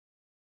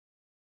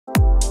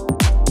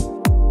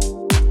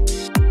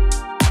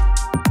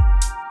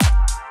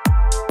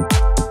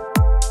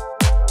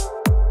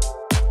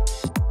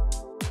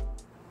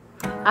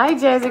Hi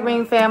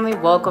Jazigreen family,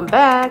 welcome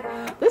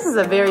back. This is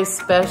a very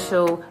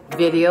special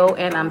video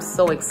and I'm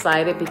so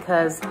excited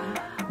because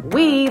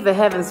we, the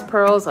Heaven's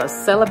Pearls, are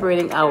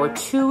celebrating our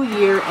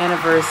 2-year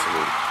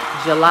anniversary.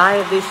 July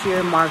of this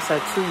year marks our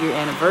 2-year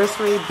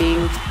anniversary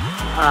being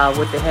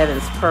with the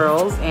Heaven's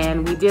Pearls,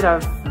 and we did our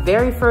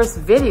very first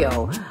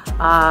video.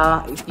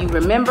 If you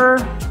remember,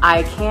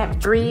 I Can't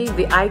Breathe,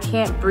 the I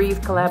Can't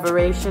Breathe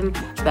collaboration,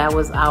 that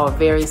was our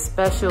very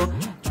special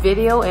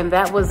video, and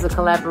that was the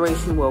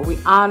collaboration where we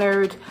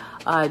honored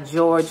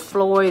George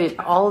Floyd and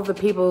all of the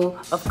people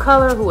of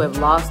color who have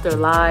lost their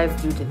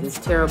lives due to this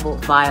terrible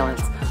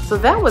violence. So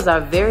that was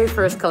our very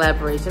first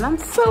collaboration. I'm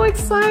so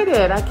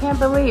excited. I can't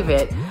believe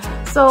it.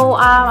 So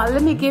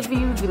let me give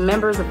you the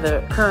members of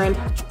the current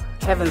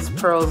Heaven's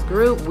Pearls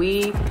group.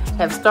 We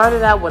have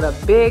started out with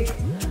a big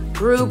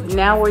group.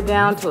 Now we're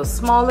down to a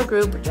smaller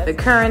group. The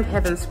current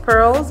Heaven's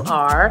Pearls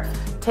are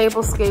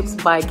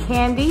Tablescapes by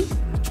Candy,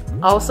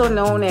 also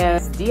known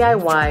as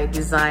DIY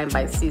Design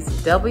by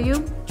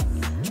CCW,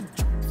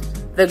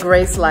 The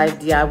Grace Life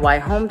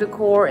DIY Home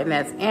Decor, and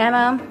that's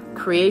Anna,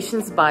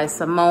 Creations by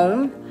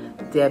Simone,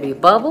 Debbie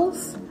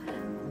Bubbles,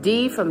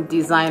 Dee from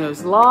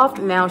Designer's Loft.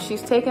 Now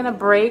she's taking a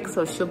break,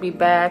 so she'll be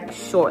back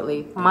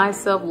shortly.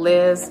 Myself,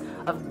 Liz,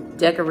 of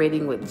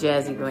Decorating with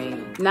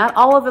Jazigreen. Not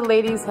all of the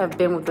ladies have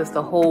been with us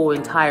the whole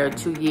entire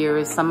 2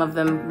 years. Some of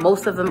them,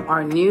 most of them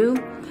are new,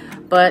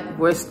 but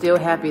we're still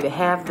happy to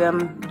have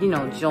them,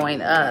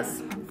 join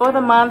us. For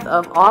the month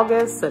of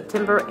August,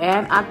 September,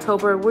 and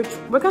October,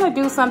 we're gonna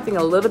do something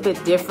a little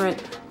bit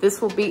different. This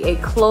will be a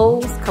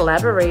closed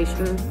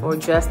collaboration for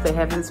just the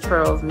Heaven's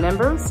Pearls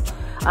members.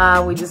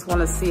 We just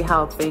wanna see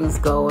how things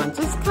go and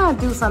just kind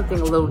of do something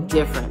a little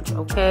different,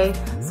 okay?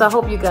 So I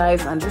hope you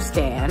guys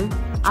understand.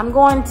 I'm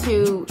going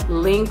to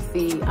link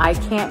the I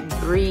Can't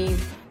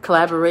Breathe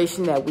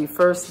collaboration that we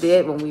first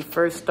did when we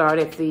first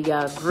started the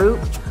group.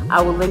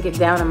 I will link it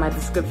down in my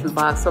description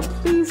box, so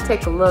please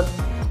take a look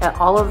at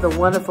all of the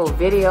wonderful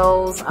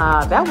videos.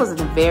 That was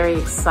a very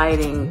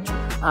exciting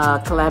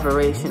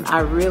collaboration. I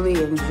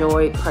really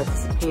enjoyed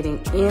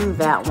participating in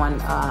that one,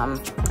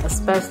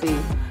 especially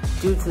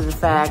due to the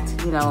fact,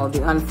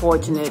 the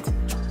unfortunate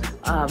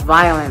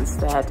violence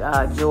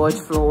that George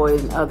Floyd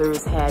and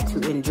others had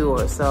to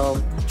endure.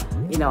 So,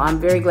 I'm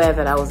very glad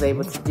that I was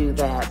able to do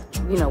that,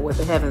 with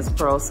the Heaven's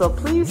Pearls. So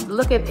please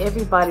look at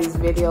everybody's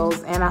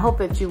videos, and I hope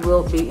that you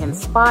will be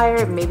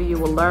inspired. Maybe you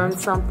will learn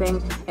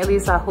something. At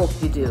least I hope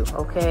you do,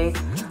 okay?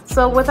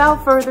 So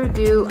without further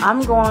ado,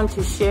 I'm going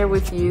to share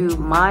with you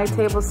my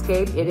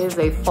tablescape. It is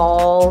a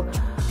fall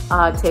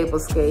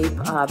tablescape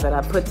that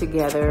I put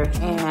together,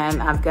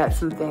 and I've got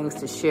some things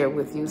to share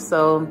with you.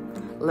 So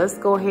let's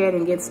go ahead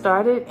and get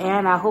started,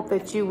 and I hope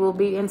that you will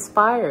be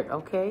inspired,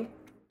 okay?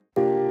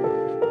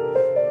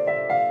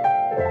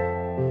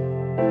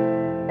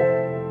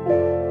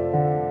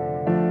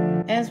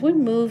 As we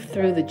move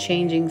through the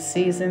changing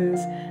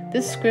seasons,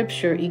 this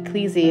scripture,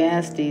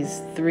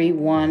 Ecclesiastes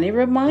 3:1, it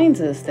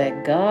reminds us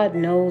that God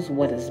knows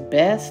what is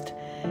best,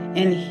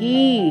 and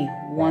He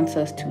wants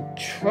us to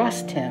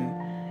trust Him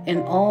in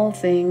all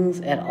things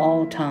at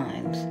all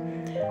times.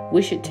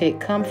 We should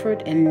take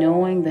comfort in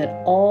knowing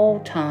that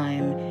all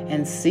time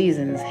and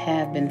seasons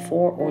have been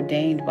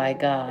foreordained by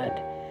God,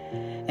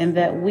 and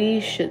that we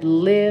should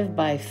live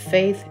by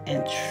faith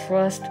and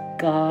trust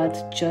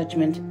God's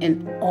judgment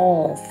in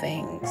all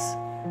things.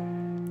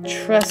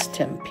 Trust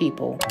Him,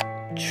 people.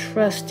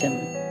 Trust Him.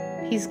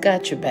 He's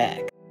got your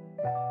back.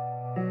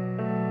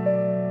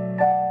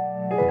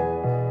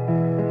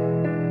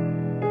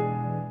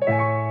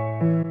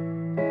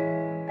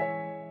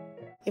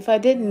 If I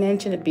didn't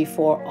mention it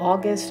before,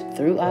 August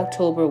through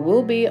October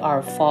will be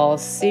our fall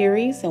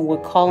series, and we're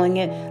calling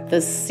it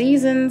The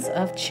Seasons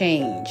of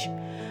Change.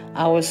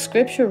 Our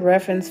scripture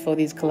reference for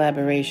these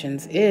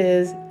collaborations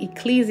is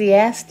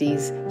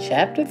Ecclesiastes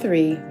chapter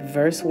 3,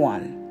 verse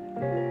 1.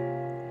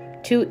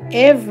 To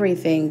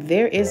everything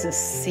there is a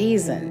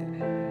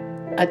season,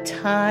 a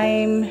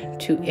time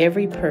to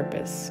every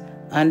purpose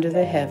under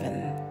the heaven,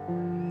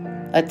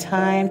 a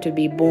time to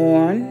be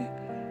born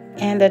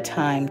and a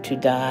time to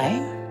die,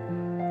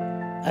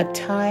 a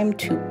time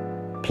to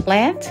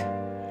plant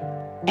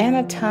and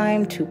a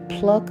time to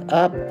pluck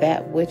up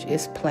that which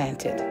is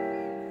planted,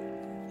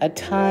 a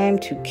time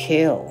to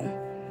kill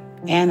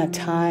and a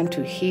time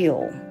to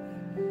heal,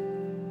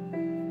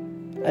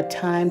 a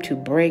time to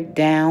break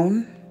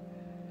down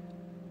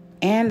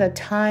and a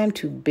time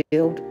to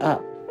build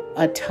up,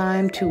 a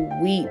time to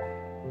weep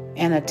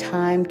and a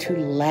time to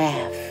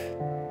laugh,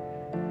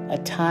 a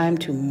time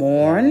to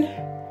mourn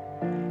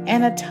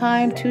and a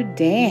time to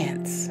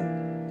dance,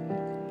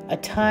 a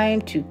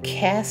time to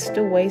cast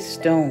away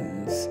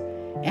stones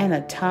and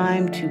a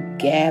time to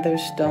gather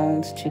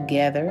stones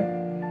together,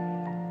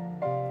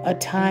 a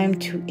time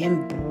to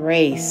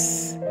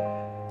embrace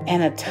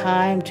and a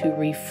time to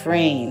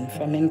refrain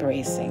from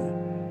embracing,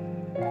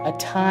 a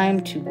time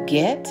to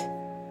get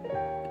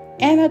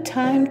and a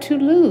time to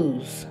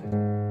lose,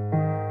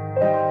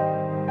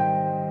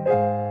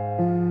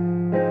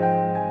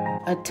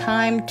 a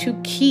time to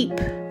keep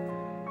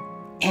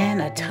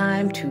and a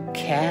time to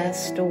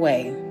cast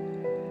away,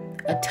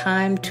 a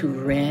time to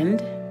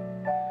rend,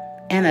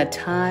 and a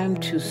time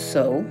to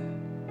sow,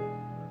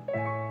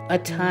 a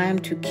time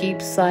to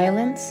keep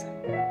silence,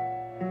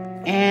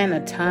 and a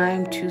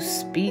time to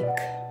speak,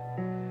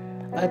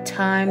 a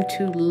time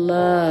to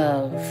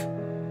love,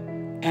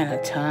 and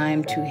a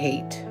time to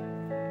hate,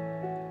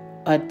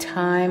 a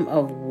time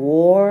of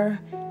war,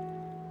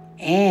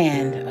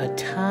 and a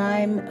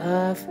time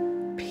of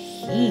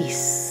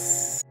peace.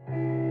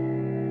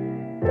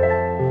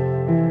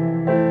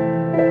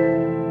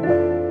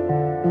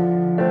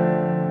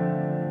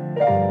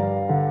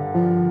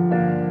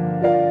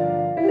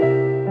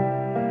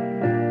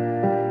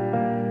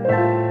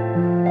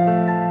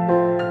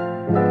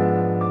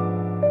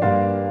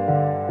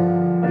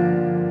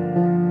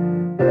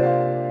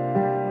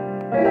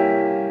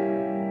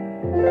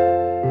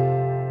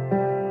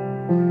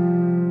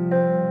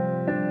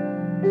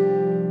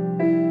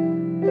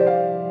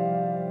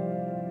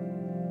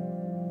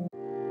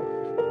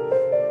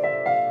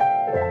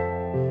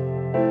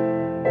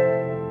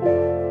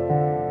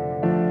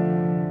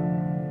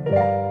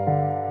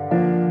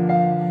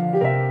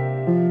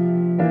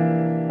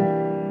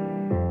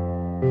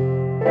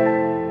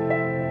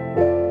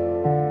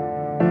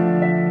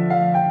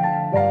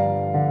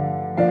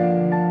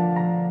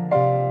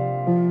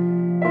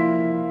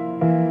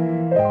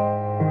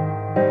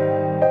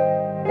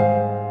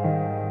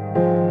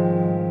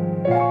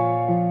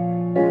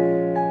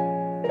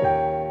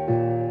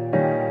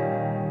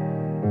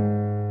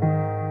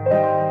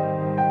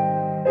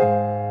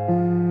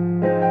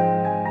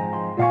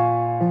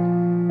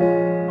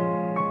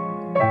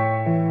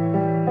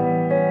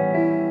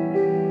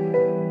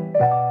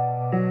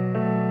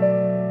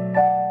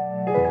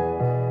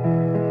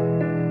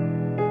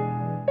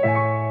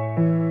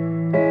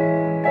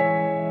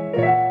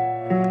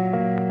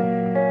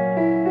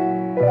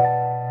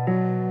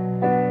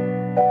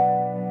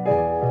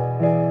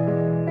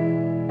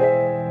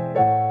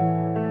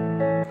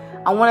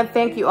 I want to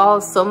thank you all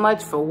so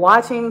much for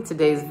watching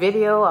today's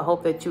video. I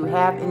hope that you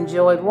have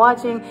enjoyed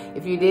watching.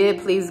 If you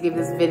did, please give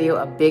this video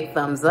a big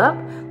thumbs up.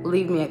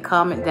 Leave me a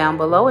comment down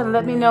below and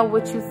let me know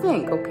what you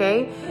think,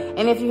 okay?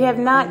 And if you have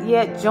not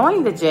yet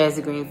joined the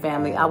Jazigreen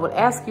family, I would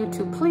ask you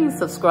to please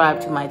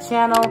subscribe to my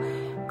channel.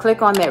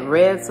 Click on that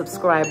red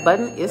subscribe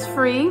button. It's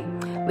free.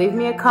 Leave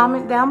me a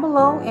comment down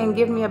below and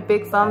give me a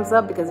big thumbs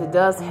up because it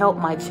does help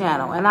my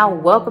channel. And I'll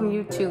welcome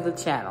you to the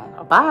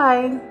channel.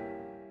 Bye.